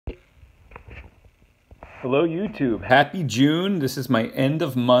Hello YouTube, happy June. This is my end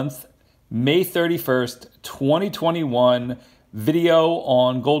of month, May 31st, 2021 video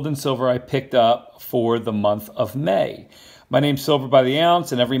on gold and silver I picked up for the month of May. My name's Silver by the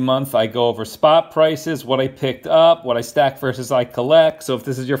Ounce, and every month I go over spot prices, what I picked up, what I stack versus I collect. So if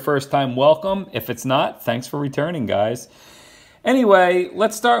this is your first time, welcome. If it's not, thanks for returning, guys. Anyway,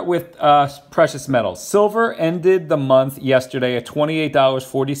 let's start with precious metals. Silver ended the month yesterday at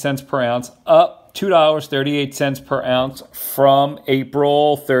 $28.40 per ounce, up $2.38 per ounce from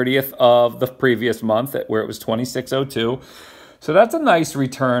April 30th of the previous month, where it was $26.02. So that's a nice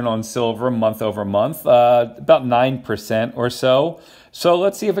return on silver month over month, about 9% or so. So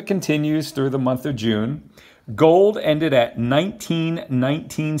let's see if it continues through the month of June. Gold ended at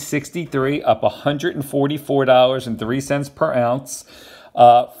 $19.63, up $144.03 per ounce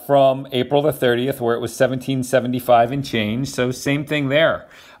from April the 30th, where it was $17.75 and change. So same thing there.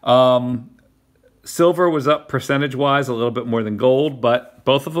 Silver was up percentage-wise a little bit more than gold, but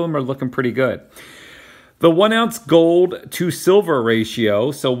both of them are looking pretty good. The 1 ounce gold to silver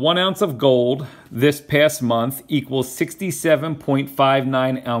ratio, so 1 ounce of gold this past month equals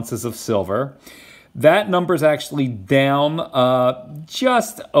 67.59 ounces of silver. That number is actually down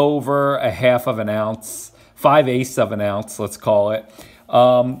just over a half of an ounce, 5/8 of an ounce, let's call it,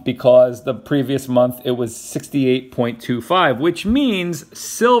 because the previous month it was 68.25, which means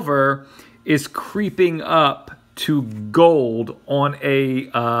silver is creeping up to gold on a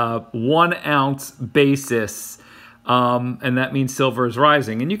 1 ounce basis. And that means silver is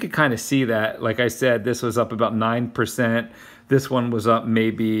rising. And you could kind of see that. Like I said, this was up about 9%. This one was up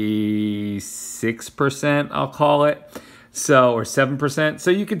maybe 6%, I'll call it. So, or 7%. So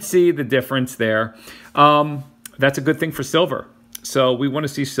you could see the difference there. That's a good thing for silver. So we want to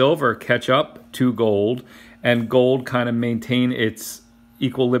see silver catch up to gold and gold kind of maintain its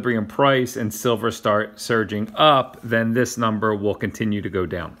equilibrium price and silver start surging up, then this number will continue to go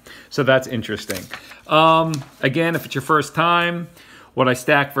down. So that's interesting. Again, if it's your first time, what I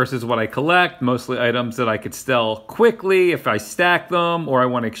stack versus what I collect, mostly items that I could sell quickly if I stack them or I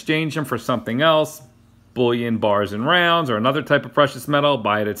want to exchange them for something else, bullion, bars, and rounds, or another type of precious metal,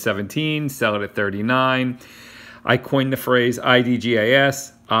 buy it at 17, sell it at 39. I coined the phrase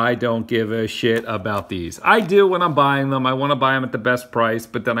IDGAS. I don't give a shit about these. I do when I'm buying them. I want to buy them at the best price,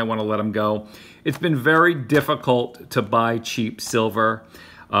 but then I want to let them go. It's been very difficult to buy cheap silver.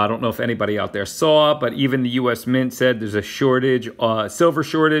 I don't know if anybody out there saw, but even the U.S. Mint said there's a shortage, silver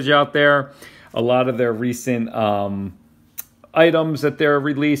shortage out there. A lot of their recent items that they're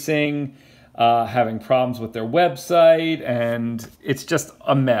releasing, having problems with their website, and it's just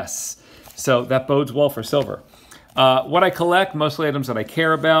a mess. So that bodes well for silver. What I collect, mostly items that I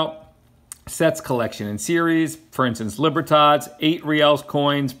care about. Sets, collection, and series. For instance, Libertads, 8 Rials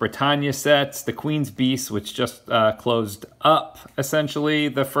coins, Britannia sets, the Queen's Beast, which just closed up, essentially,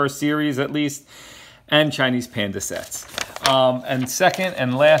 the first series at least, and Chinese Panda sets. And second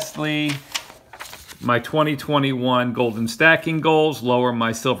and lastly, my 2021 golden stacking goals, lower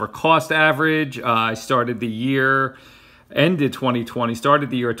my silver cost average. I started the year... ended 2020, started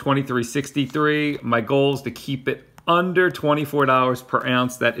the year at $23.63. My goal is to keep it under $24 per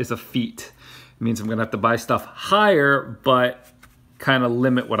ounce. That is a feat. It means I'm going to have to buy stuff higher, but kind of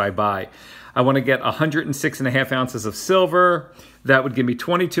limit what I buy. I want to get 106.5 ounces of silver. That would give me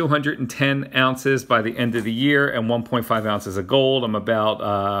 2,210 ounces by the end of the year and 1.5 ounces of gold. I'm about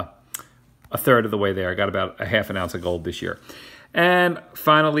a third of the way there. I got about a half an ounce of gold this year. And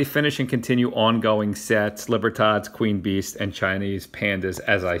finally, finish and continue ongoing sets, Libertads, Queen Beast, and Chinese Pandas,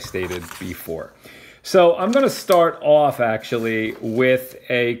 as I stated before. So I'm going to start off, actually, with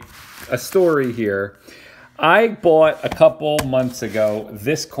a story here. I bought a couple months ago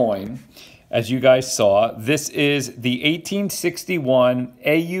this coin, as you guys saw. This is the 1861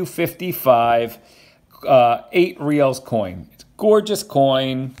 AU55 8 Rials coin. It's a gorgeous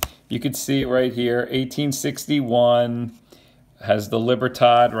coin. You can see it right here, 1861. Has the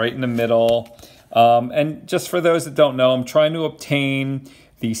Libertad right in the middle. And just for those that don't know, I'm trying to obtain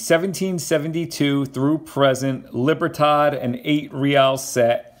the 1772 through present Libertad and 8 Rial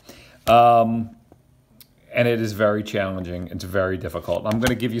set. And it is very challenging. It's very difficult. I'm going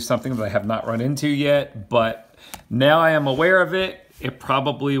to give you something that I have not run into yet, but now I am aware of it. It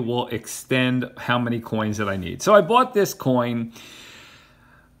probably will extend how many coins that I need. So I bought this coin.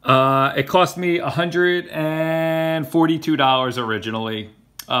 It cost me $142 originally.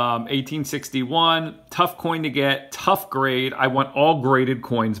 1861, tough coin to get, tough grade. I want all graded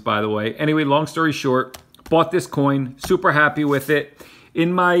coins, by the way. Anyway, long story short, bought this coin, super happy with it.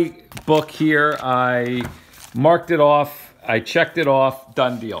 In my book here, I marked it off, I checked it off,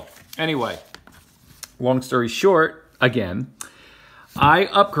 done deal. Anyway, long story short, again, I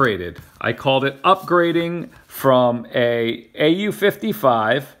upgraded. I called it upgrading from a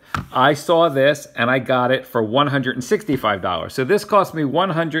AU55. I saw this and I got it for $165. So this cost me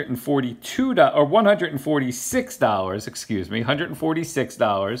 $142 or $146, excuse me,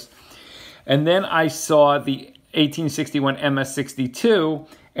 $146. And then I saw the 1861 MS62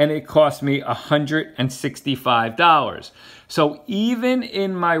 and it cost me $165. So even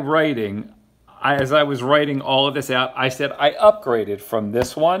in my writing, as I was writing all of this out, I said I upgraded from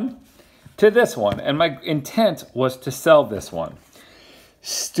this one to this one. And my intent was to sell this one.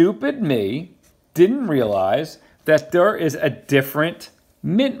 Stupid me didn't realize that there is a different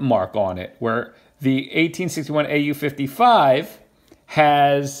mint mark on it, where the 1861 AU55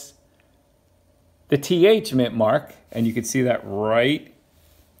 has the TH mint mark, and you can see that right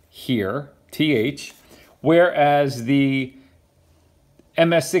here, TH, whereas the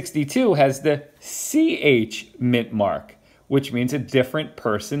MS62 has the CH mint mark, which means a different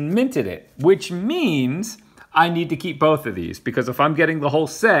person minted it, which means I need to keep both of these, because if I'm getting the whole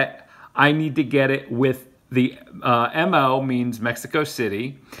set, I need to get it with the MO, means Mexico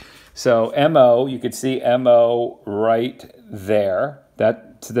City. So MO, you could see MO right there.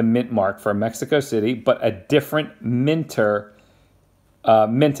 That's the mint mark for Mexico City, but a different minter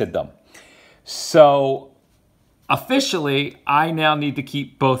minted them. So officially, I now need to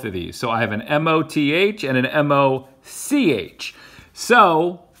keep both of these. So I have an MOTH and an MOCH.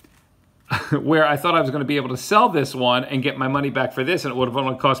 So where I thought I was going to be able to sell this one and get my money back for this, and it would have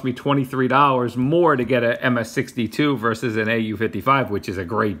only cost me $23 more to get an MS62 versus an AU55, which is a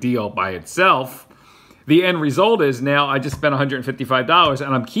great deal by itself. The end result is now I just spent $155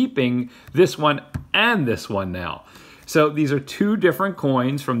 and I'm keeping this one and this one now. So these are two different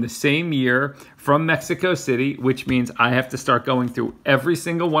coins from the same year from Mexico City, which means I have to start going through every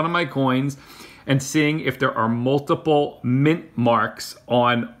single one of my coins and seeing if there are multiple mint marks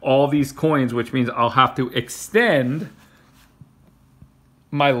on all these coins, which means I'll have to extend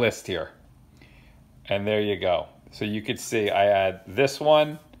my list here. And there you go. So you could see I add this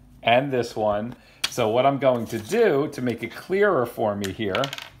one and this one. So what I'm going to do to make it clearer for me here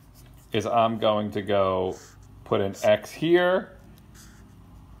is I'm going to go put an X here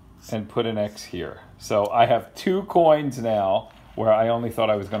and put an X here. So I have two coins now, where I only thought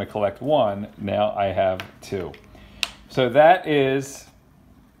I was going to collect one. Now I have two. So that is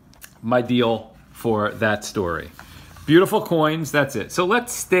my deal for that story. Beautiful coins, that's it. So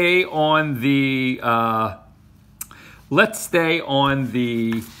let's stay on the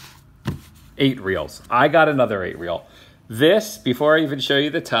 8 reels. I got another 8 reel. This, before I even show you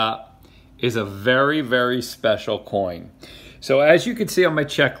the top, is a very, very special coin. So as you can see on my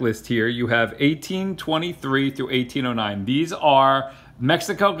checklist here, you have 1823 through 1809. These are,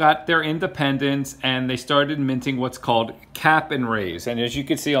 Mexico got their independence and they started minting what's called cap and raise. And as you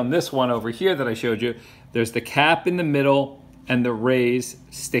can see on this one over here that I showed you, there's the cap in the middle and the raise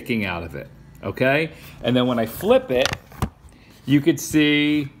sticking out of it, okay? And then when I flip it, you could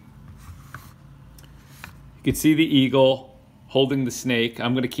see the eagle holding the snake.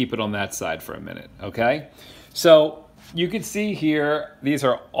 I'm gonna keep it on that side for a minute, okay? So you can see here, these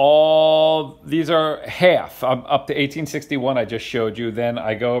are half. I'm up to 1861 I just showed you. Then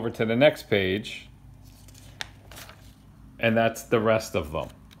I go over to the next page, and that's the rest of them,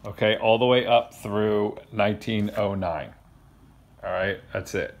 okay? All the way up through 1909. All right,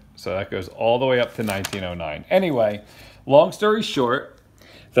 that's it. So that goes all the way up to 1909. Anyway, long story short,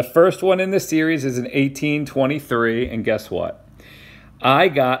 the first one in the series is an 1823, and guess what? I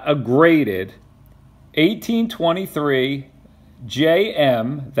got a graded 1823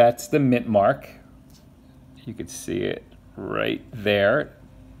 JM, that's the mint mark. You can see it right there,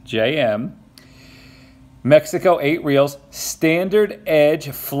 JM. Mexico 8 reels, standard edge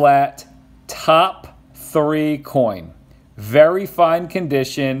flat top 3 coin. Very fine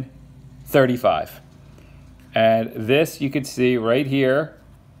condition, 35. And this you can see right here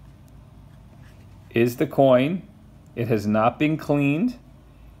is the coin. It has not been cleaned.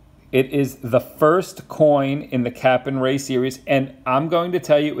 It is the first coin in the Cap and Ray series, and I'm going to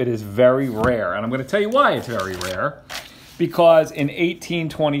tell you it is very rare. And I'm going to tell you why it's very rare. Because in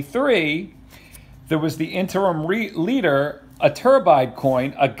 1823, there was the interim leader, a turbide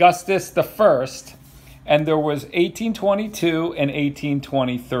coin, Augustus I, and there was 1822 and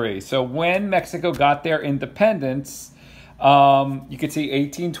 1823. So when Mexico got their independence, you could see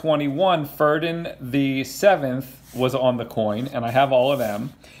 1821, Ferdinand VII was on the coin, and I have all of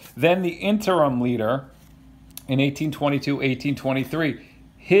them. Then the interim leader in 1822, 1823,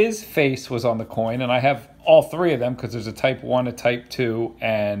 his face was on the coin, and I have all 3 of them because there's a type 1, a type 2,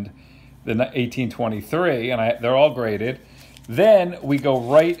 and the 1823, and they're all graded. Then we go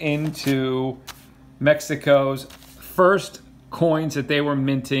right into Mexico's first coins that they were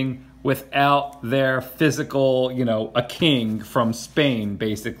minting without their physical, you know, a king from Spain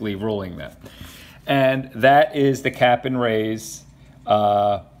basically ruling them. And that is the cap and raise.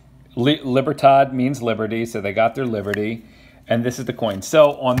 Libertad means liberty, so they got their liberty. And this is the coin.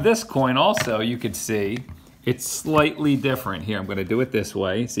 So on this coin also, you could see it's slightly different. Here, I'm going to do it this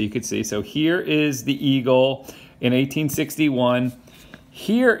way so you could see. So here is the eagle in 1861.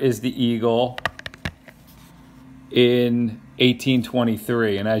 Here is the eagle in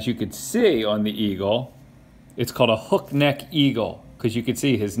 1823. And as you could see on the eagle, it's called a hook neck eagle because you can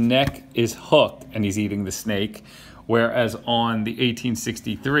see his neck is hooked and he's eating the snake. Whereas on the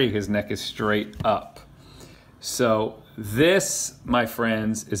 1863, his neck is straight up. So this, my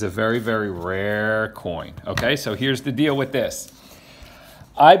friends, is a very, very rare coin. Okay, so here's the deal with this.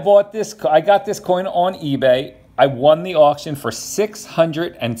 I got this coin on eBay. I won the auction for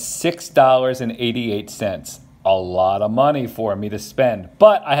 $606.88. A lot of money for me to spend.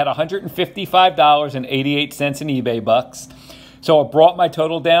 But I had $155.88 in eBay bucks. So it brought my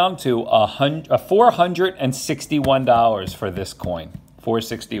total down to $461 for this coin,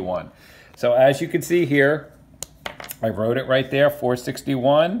 $461. So as you can see here, I wrote it right there,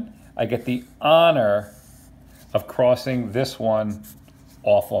 $461. I get the honor of crossing this one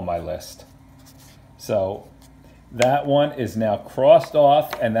off on my list. So that one is now crossed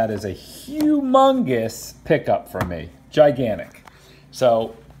off, and that is a humongous pickup for me, gigantic.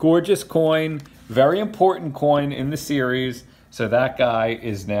 So gorgeous coin, very important coin in the series. So that guy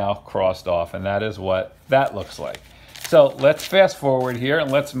is now crossed off, and that is what that looks like. So let's fast forward here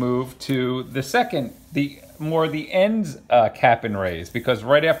and let's move to the second, the ends cap and raise, because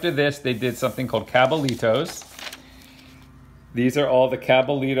right after this they did something called Cabalitos. These are all the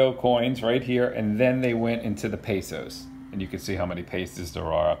Cabalito coins right here, and then they went into the pesos. And you can see how many pesos there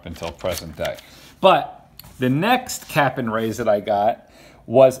are up until present day. But the next cap and raise that I got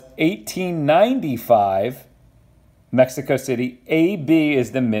was 1895 Mexico City. AB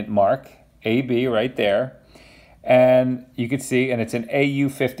is the mint mark. AB right there. And you can see, and it's an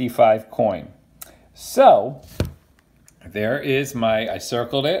AU55 coin. So there is I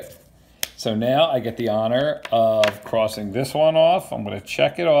circled it. So now I get the honor of crossing this one off. I'm going to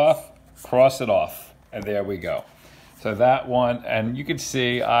check it off, cross it off, and there we go. So that one, and you can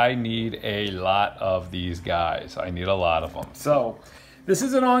see I need a lot of these guys. I need a lot of them. So this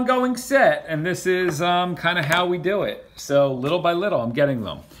is an ongoing set, and this is kind of how we do it. So little by little, I'm getting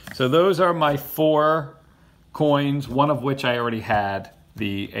them. So those are my 4 coins, one of which I already had,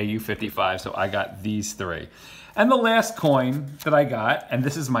 the AU55, so I got these 3. And the last coin that I got, and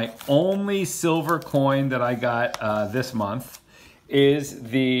this is my only silver coin that I got this month, is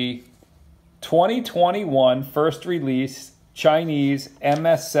the 2021 first release Chinese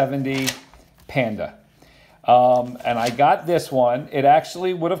MS70 Panda. And I got this one. It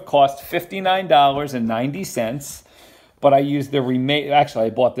actually would have cost $59.90, but I used the actually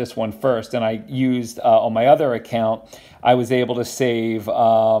I bought this one first, and I used on my other account, I was able to save,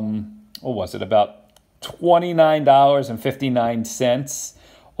 what was it, about $29.59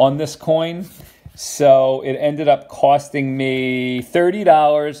 on this coin. So it ended up costing me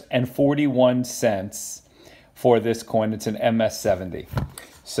 $30.41 for this coin. It's an MS70.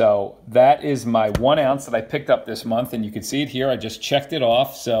 So that is my 1 ounce that I picked up this month, and you can see it here. I just checked it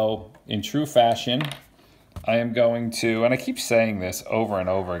off. So in true fashion, I am going to, and I keep saying this over and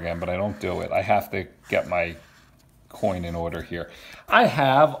over again, but I don't do it. I have to get my coin in order here. I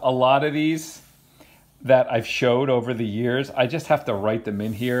have a lot of these that I've showed over the years. I just have to write them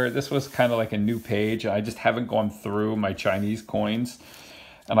in here. This was kind of like a new page. I just haven't gone through my Chinese coins,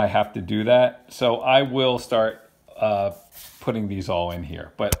 and I have to do that. So I will start putting these all in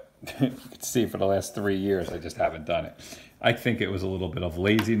here. But you can see for the last 3 years, I just haven't done it. I think it was a little bit of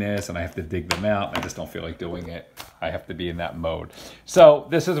laziness, and I have to dig them out. I just don't feel like doing it. I have to be in that mode. So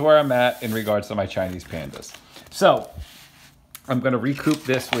this is where I'm at in regards to my Chinese pandas. So I'm going to recoup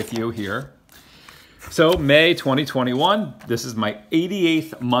this with you here. So May 2021, this is my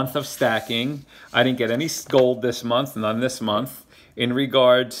 88th month of stacking. I didn't get any gold this month, none this month. In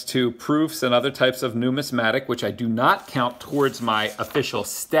regards to proofs and other types of numismatic, which I do not count towards my official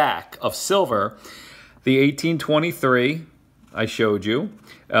stack of silver, the 1823 I showed you,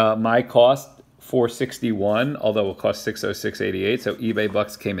 my cost $461, although it cost $606.88, so eBay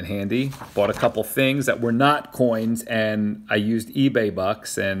bucks came in handy. Bought a couple things that were not coins, and I used eBay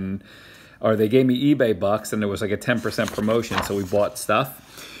bucks, or they gave me eBay bucks, and there was like a 10% promotion, so we bought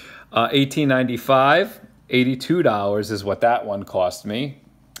stuff. 1895, $82 is what that one cost me.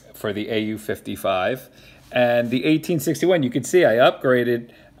 for the AU55. And the 1861, you can see I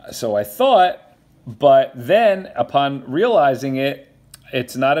upgraded, so I thought, but then upon realizing it,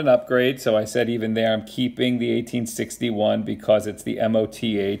 it's not an upgrade, so I said even there I'm keeping the 1861 because it's the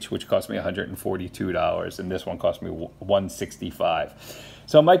MOTH, which cost me $142, and this one cost me $165.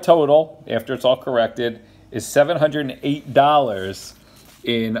 So my total, after it's all corrected, is $708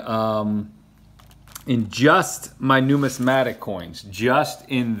 in just my numismatic coins, just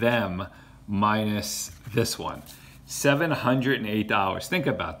in them, minus this one. $708. Think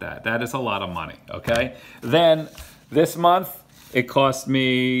about that. That is a lot of money, okay? Then this month, it cost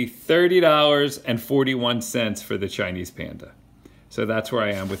me $30.41 for the Chinese panda. So that's where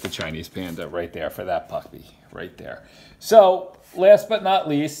I am with the Chinese panda right there for that puppy right there. So last but not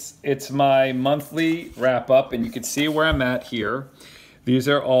least, it's my monthly wrap up, and you can see where I'm at here. These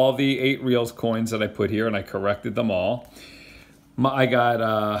are all the 8 reals coins that I put here, and I corrected them all. I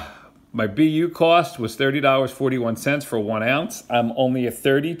got my BU cost was $30.41 for 1 ounce. I'm only at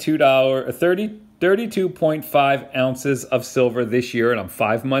 $32.5 ounces of silver this year, and I'm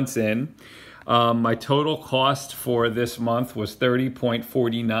 5 months in. My total cost for this month was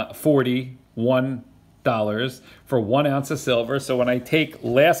 $30.41 for 1 ounce of silver. So when I take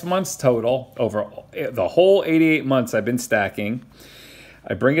last month's total over the whole 88 months I've been stacking,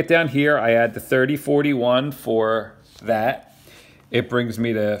 I bring it down here, I add the $30.41 for that. It brings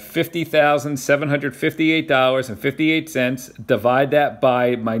me to $50,758.58. Divide that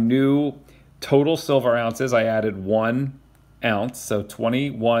by my new total silver ounces. I added 1 ounce, so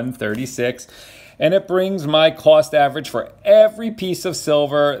 21.36. And it brings my cost average for every piece of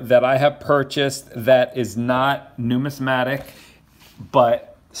silver that I have purchased that is not numismatic,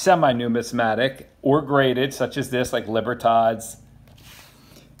 but semi-numismatic or graded, such as this, like Libertad's,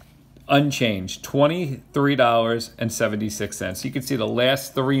 unchanged, $23.76. You can see the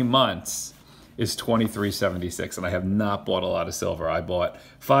last 3 months is $23.76, and I have not bought a lot of silver. I bought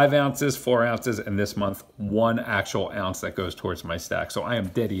 5 ounces, 4 ounces, and this month 1 actual ounce that goes towards my stack. So I am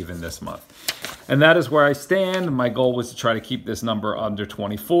dead even this month. And that is where I stand. My goal was to try to keep this number under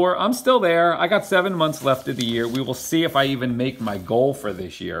 24. I'm still there. I got 7 months left of the year. We will see if I even make my goal for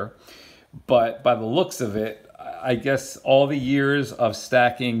this year. But by the looks of it, I guess all the years of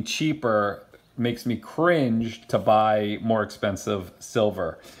stacking cheaper makes me cringe to buy more expensive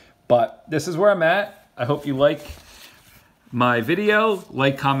silver. But this is where I'm at. I hope you like my video.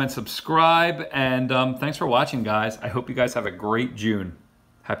 Like, comment, subscribe. And thanks for watching, guys. I hope you guys have a great June.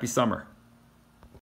 Happy summer.